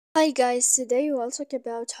Hi guys, today we'll talk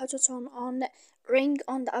about how to turn on ring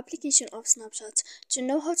on the application of Snapchat. To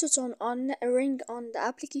know how to turn on a ring on the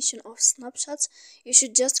application of Snapchat, you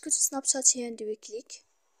should just go to Snapchat here and you will click.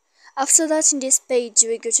 After that, in this page, you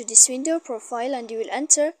will go to this window profile and you will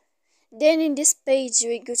enter. Then in this page, you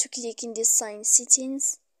will go to click in this sign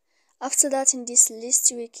settings. After that, in this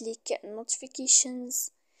list, you will click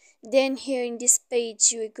notifications. Then here in this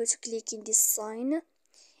page, you will go to click in this sign.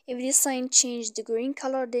 If this sign changed the green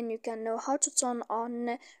color, then you can know how to turn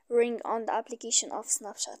on ring on the application of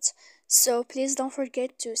Snapchat. So please don't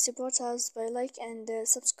forget to support us by like and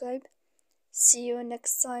subscribe. See you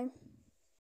next time.